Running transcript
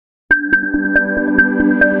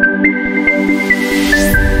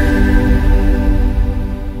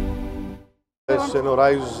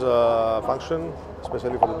Rise function,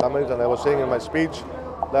 especially for the Tamils, and I was saying in my speech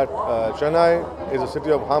that Chennai is a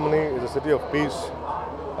city of harmony, is a city of peace,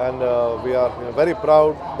 and we are very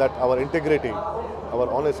proud that our integrity, our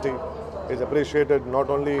honesty is appreciated not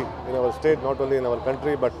only in our state, not only in our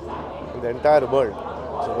country, but in the entire world.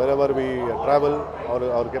 So wherever we travel, or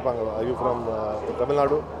Kepang, are you from Tamil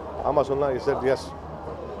Nadu? Amma Sunna, he said yes.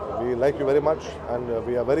 We like you very much, and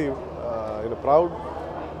we are very proud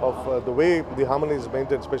of the way the harmony is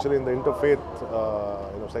maintained, especially in the interfaith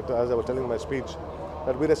sector. As I was telling in my speech,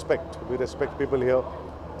 that we respect people here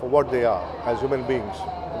for what they are as human beings.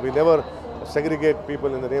 We never segregate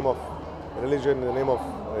people in the name of religion, in the name of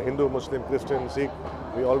Hindu, Muslim, Christian, Sikh.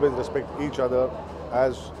 We always respect each other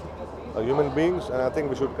as human beings, and I think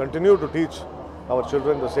we should continue to teach our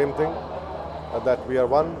children the same thing, that we are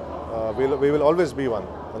one, we will always be one.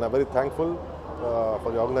 And I'm very thankful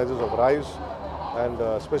for the organizers of Rise, and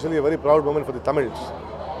especially a very proud moment for the Tamils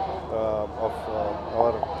of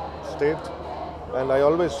our state. And I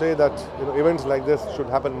always say that events like this should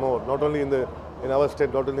happen more, not only in our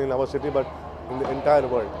state, not only in our city, but in the entire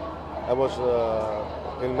world. I was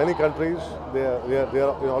in many countries, they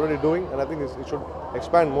are already doing, and I think it should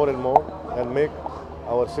expand more and more and make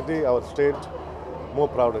our city, our state more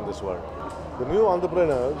proud in this world. The new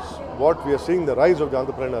entrepreneurs, what we are seeing, the rise of the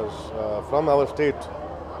entrepreneurs from our state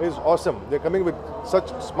is awesome. They're coming with such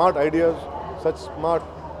smart ideas, such smart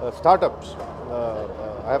startups.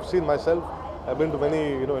 I have seen myself, I've been to many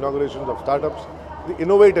inaugurations of startups. The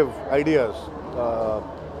innovative ideas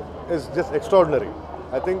is just extraordinary.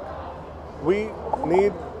 I think we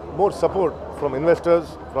need more support from investors,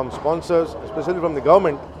 from sponsors, especially from the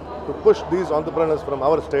government, to push these entrepreneurs from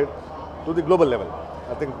our state to the global level.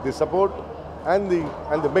 I think the support and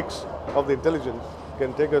the mix of the intelligence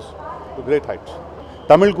can take us to great heights.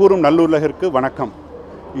 Tamil கூறும் நல்லுலகிற்கு வணக்கம்.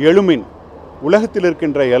 எழுமின் உலகத்தில்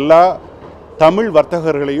இருக்கின்ற எல்லா தமிழ்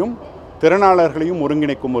வர்த்தகர்களையும் திறனாளர்களையும்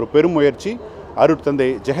ஒருங்கிணைக்கும் ஒரு பெருமுயற்சி அருட்தந்தை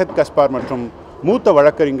ஜெகத் Gaspar மற்றும் மூத்த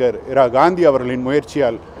வழக்கறிஞர் இரா காந்தி அவர்களின்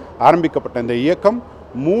முயற்சியால் ஆரம்பிக்கப்பட்ட இந்த இயக்கம்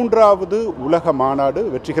 3வது உலக மாநாடு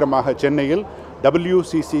வெற்றிகரமாக சென்னையில்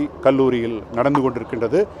WCC கல்லூரியில் நடந்து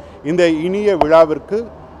கொண்டிருக்கின்றது. இந்த இனிய விழாவிற்கு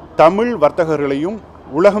தமிழ் வர்த்தகர்களையும்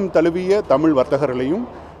உலகம் தழுவிய தமிழ் வர்த்தகர்களையும்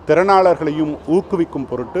திறனாளர்களையும் ஊக்குவிக்கும்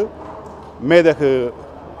பொருட்டு மேதகு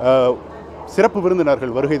சிறப்பு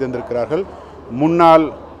விருந்தினர்கள் வருகை தந்திருக்கிறார்கள். முன்னாள்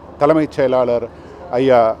தலைமைச் செயலாளர்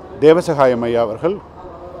ஐயா தேவசகாயம் ஐயா அவர்கள்,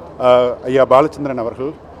 ஐயா பாலச்சந்திரன்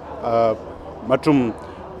அவர்கள் மற்றும்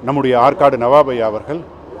நம்முடைய ஆற்காடு நவாப் ஐயா அவர்கள்,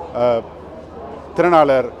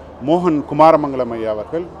 திறனாளர் மோகன் குமாரமங்கலம் ஐயா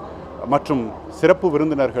அவர்கள் மற்றும் சிறப்பு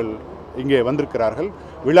விருந்தினர்கள் இங்கே வந்திருக்கிறார்கள்.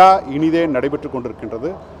 விழா இனிதே நடைபெற்று கொண்டிருக்கின்றது.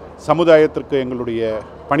 சமுதாயத்திற்கு எங்களுடைய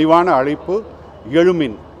பணிவான அழைப்பு,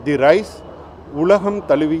 எழுமின் தி ரைஸ் உலகம்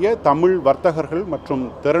தழுவிய தமிழ் வர்த்தகர்கள் மற்றும்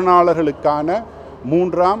திறனாளர்களுக்கான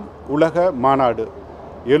 3ஆம் உலக மாநாடு.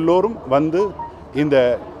 எல்லோரும் வந்து இந்த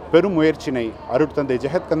பெருமுயற்சினை, அருட்தந்தை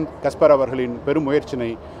ஜெகத் கஸ்பர் அவர்களின்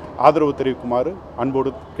பெருமுயற்சினை ஆதரவு தெரிவிக்குமாறு அன்போடு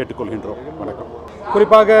கேட்டுக்கொள்கின்றோம். வணக்கம்.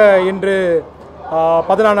 குறிப்பாக இன்று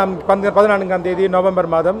 14ஆம் தேதி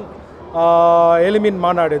நவம்பர் மாதம் எலிமின்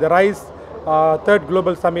மாநாடு, the rise 3rd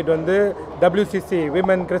global submit வந்து WCC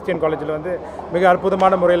விமன் கிறிஸ்டியன் காலேஜில் வந்து மிக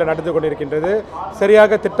அற்புதமான முறையில் நடந்து கொண்டிருக்கின்றது.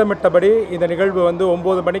 சரியாக திட்டமிட்டபடி இந்த நிகழ்வு வந்து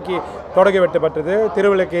 9 மணிக்கு தொடங்கி வைக்கப்பட்டது.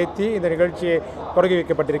 திருவிளக்கு ஏற்றி இந்த நிகழ்ச்சியை தொடங்கி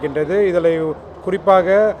வைக்கப்பட்டிருக்கின்றது. இதில் குறிப்பாக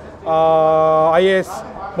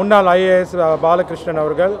முன்னாள் IAS பாலகிருஷ்ணன்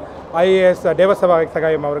அவர்கள், IAS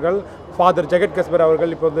தேவசகாயம் அவர்கள், ஃபாதர் ஜெகத் கஸ்பர்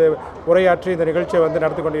அவர்கள் இப்போது உரையாற்றி இந்த நிகழ்ச்சியை வந்து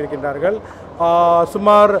நடத்தி கொண்டிருக்கின்றார்கள்.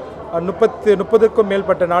 சுமார் 30க்கும்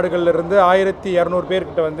மேற்பட்ட நாடுகளிலிருந்து 1200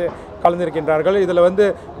 பேர்கிட்ட வந்து கலந்திருக்கின்றார்கள். இதில் வந்து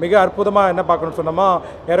மிக அற்புதமாக என்ன பார்க்கணும்னு சொன்னோமா,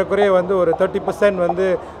 ஏறக்குறைய வந்து ஒரு 30% வந்து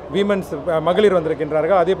விமன்ஸ் மகளிர்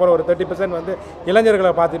வந்திருக்கின்றார்கள். அதே போல் ஒரு 30% வந்து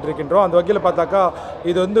இளைஞர்களை பார்த்துட்டு இருக்கின்றோம். அந்த வகையில் பார்த்தாக்கா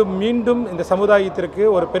இது வந்து மீண்டும் இந்த சமுதாயத்திற்கு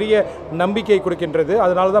ஒரு பெரிய நம்பிக்கை கொடுக்கின்றது.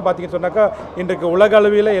 அதனால தான் பார்த்தீங்கன்னு சொன்னாக்கா இன்றைக்கு உலக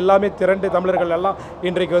அளவில் எல்லாமே திரண்டு தமிழர்கள் எல்லாம்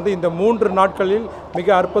இன்றைக்கு வந்து இந்த 3 நாட்களில் மிக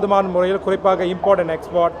அற்புதமான முறையில் குறிப்பாக இம்போர்ட் அண்ட்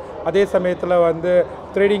எக்ஸ்போர்ட், அதே சமயத்தில் வந்து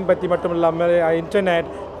ட்ரேடிங் பற்றி மட்டும் இல்லாமல் இன்டர்நெட்,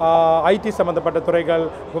 IT சம்மந்தப்பட்ட துறைகள்,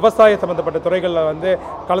 விவசாய சம்மந்தப்பட்ட துறைகளில் வந்து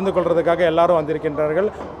கலந்து கொள்வதற்காக எல்லாரும் வந்திருக்கின்றார்கள்.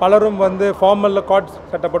 பலரும் வந்து ஃபார்மலில் காட்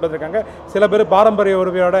சட்டை போட்டு வந்திருக்காங்க. சில பேர் பாரம்பரிய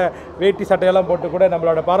உரிமையோட வேட்டி சட்டையெல்லாம் போட்டு கூட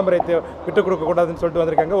நம்மளோட பாரம்பரியத்தை விட்டுக் கொடுக்கக்கூடாதுன்னு சொல்லிட்டு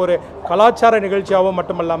வந்திருக்காங்க. ஒரு கலாச்சார நிகழ்ச்சியாகவும்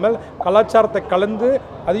மட்டுமல்லாமல் கலாச்சாரத்தை கலந்து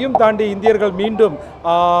அதையும் தாண்டி இந்தியர்கள் மீண்டும்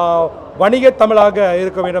வணிக தமிழாக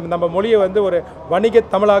இருக்க வேண்டும், நம்ம மொழியை வந்து ஒரு வணிக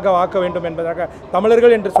தமிழாக ஆக்க வேண்டும் என்பதாக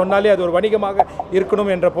தமிழர்கள் என்று சொன்னாலே அது ஒரு வணிகமாக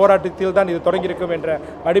இருக்கணும் என்ற போராட்டத்தில் தான் இது தொடங்கியிருக்கும் என்ற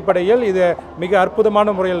அடிப்படையில் இது மிக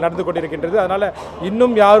அற்புதமான முறையில் நடந்து கொண்டிருக்கின்றது. அதனால்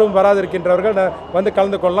இன்னும் யாரும் வராதிருக்கின்றவர்கள் வந்து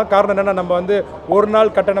கலந்து கொள்ளலாம். காரணம் என்னென்னா, நம்ம வந்து ஒரு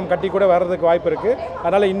நாள் கட்டணம் கட்டி கூட வர்றதுக்கு வாய்ப்பு இருக்குது.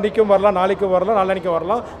 அதனால் இன்றைக்கும் வரலாம், நாளைக்கும் வரலாம், நாளைக்கும்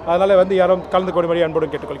வரலாம். அதனால் வந்து யாரும் கலந்து கொள்ளும்படி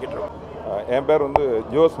அன்புடன் கேட்டுக்கொள்கின்றோம். என் பேர் வந்து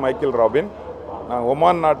ஜோஸ் மைக்கேல் ராபின். நான்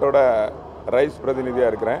ஒமான் நாட்டோட ரைஸ்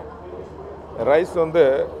பிரதிநிதியாக இருக்கிறேன். ரைஸ் வந்து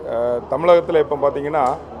தமிழகத்தில் இப்போ பார்த்திங்கன்னா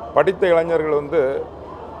படித்த இளைஞர்கள் வந்து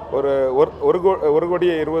ஒரு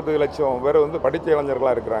கோடியே 20 லட்சம் பேர் வந்து படித்த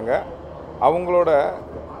இளைஞர்களாக இருக்கிறாங்க. அவங்களோட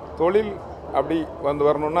தொழில் அப்படி வந்து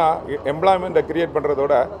வரணுன்னா எம்ப்ளாய்மெண்ட்டை க்ரியேட்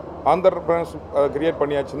பண்ணுறதோட ஆண்டர்பிரனர்ஸ் க்ரியேட்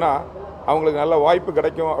பண்ணியாச்சுன்னா அவங்களுக்கு நல்ல வாய்ப்பு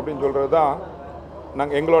கிடைக்கும் அப்படின்னு சொல்கிறது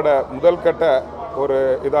தான் எங்களோட முதல் கட்ட ஒரு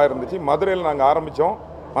இதாக இருந்துச்சு. மதுரையில் நாங்கள் ஆரம்பித்தோம்.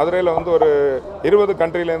 மதுரையில் வந்து ஒரு 20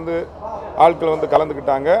 கண்ட்ரிலேருந்து ஆட்கள் வந்து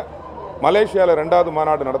கலந்துக்கிட்டாங்க. மலேசியாவில் 2வது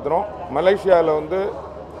மாநாடு நடத்தினோம். மலேசியாவில் வந்து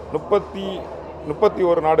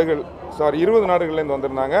 31 நாடுகள் 20 நாடுகள்லேருந்து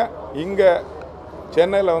வந்திருந்தாங்க. இங்கே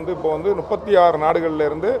சென்னையில் வந்து இப்போ வந்து 36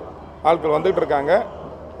 நாடுகள்லேருந்து ஆட்கள் வந்துகிட்டு இருக்காங்க.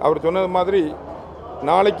 அவர் சொன்னது மாதிரி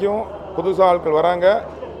நாளைக்கும் புதுசாக ஆட்கள் வராங்க.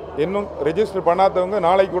 இன்னும் ரெஜிஸ்டர் பண்ணாதவங்க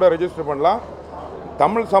நாளைக்கு கூட ரெஜிஸ்டர் பண்ணலாம்.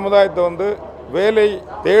 தமிழ் சமுதாயத்தை வந்து வேலை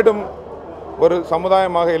தேடும் ஒரு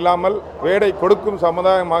சமுதாயமாக இல்லாமல் வேலை கொடுக்கும்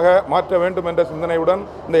சமுதாயமாக மாற்ற வேண்டும் என்ற சிந்தனையுடன்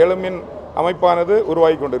இந்த எழுமின் அமைப்பானது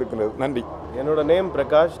உருவாகி கொண்டிருக்கிறது. நன்றி. என்னோட நேம்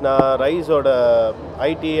பிரகாஷ். நான் ரைஸோட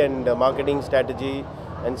ID and marketing strategy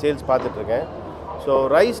and sales பார்த்துட்ருக்கேன். ஸோ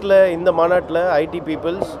ரைஸில் இந்த மாநாட்டில் ID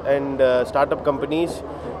peoples and start up companies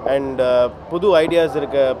and புது ஐடியாஸ்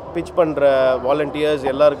இருக்க பிச் பண்ணுற வாலண்டியர்ஸ்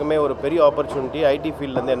எல்லாருக்குமே ஒரு பெரிய ஆப்பர்ச்சுனிட்டி. ஐடி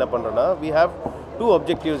ஃபீல்ட்லேருந்து என்ன பண்ணுறோன்னா, we have 2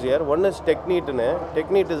 objectives here. One is TechNeet.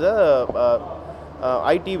 TechNeet is a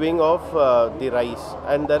IT wing of the RISE,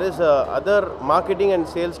 and there is other marketing and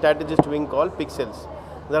sales strategist wing called Pixels,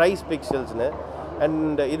 the RISE Pixels.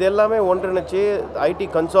 And இது எல்லாமே ஒன்றிணைச்சு ID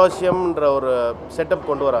கன்சார்ஷியம்ன்ற ஒரு setup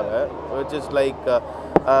கொண்டு வராங்க, which is like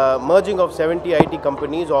merging of 70 IT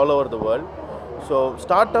companies all over the world. So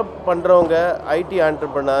start up பண்ணுறவங்க, ID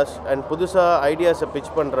entrepreneurs and புதுசாக ஐடியாஸை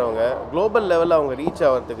pitch பண்ணுறவங்க global லெவலில் அவங்க ரீச்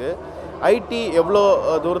ஆகிறதுக்கு ஐடி எவ்வளோ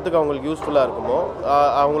தூரத்துக்கு அவங்களுக்கு யூஸ்ஃபுல்லாக இருக்குமோ,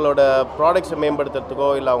 அவங்களோட ப்ராடக்ட்ஸை மேம்படுத்துறதுக்கோ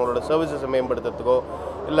இல்லை அவங்களோட சர்வீசஸை மேம்படுத்துறதுக்கோ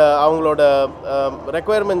இல்லை அவங்களோட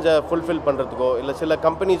ரெக்குயர்மெண்ட்ஸை ஃபுல்ஃபில் பண்ணுறதுக்கோ, இல்லை சில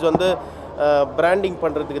கம்பெனிஸ் வந்து பிராண்டிங்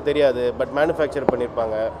பண்ணுறதுக்கு தெரியாது பட் மேனுஃபேக்சர்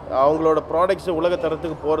பண்ணியிருப்பாங்க, அவங்களோட ப்ராடக்ட்ஸு உலக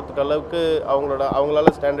தரத்துக்கு போகிறதுக்கு அளவுக்கு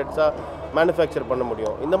அவங்களால ஸ்டாண்டர்ட்ஸாக மேனுஃபேக்சர் பண்ண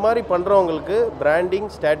முடியும். இந்த மாதிரி பண்ணுறவங்களுக்கு branding,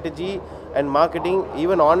 strategy and marketing,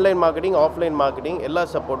 even online marketing, offline marketing எல்லா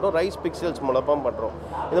சப்போர்ட்டும் ரைஸ் பிக்சல்ஸ் மூலமாக பண்ணுறோம்.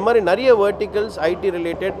 இந்த மாதிரி நிறைய verticals IT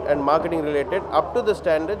related and marketing related up to the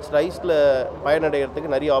standards ரைஸில்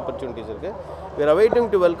பயனடைகிறதுக்கு நிறைய ஆப்பர்ச்சுனிட்டிஸ் இருக்குது. We are awaiting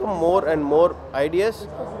to welcome more and more ideas,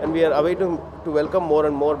 and we are awaiting to welcome more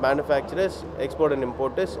and more manufacturers, export and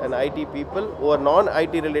importers, and IT people who are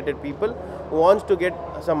non-IT related people who wants to get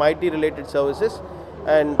some IT related services,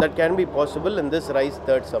 and that can be possible in this RISE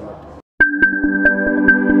 3rd Summit.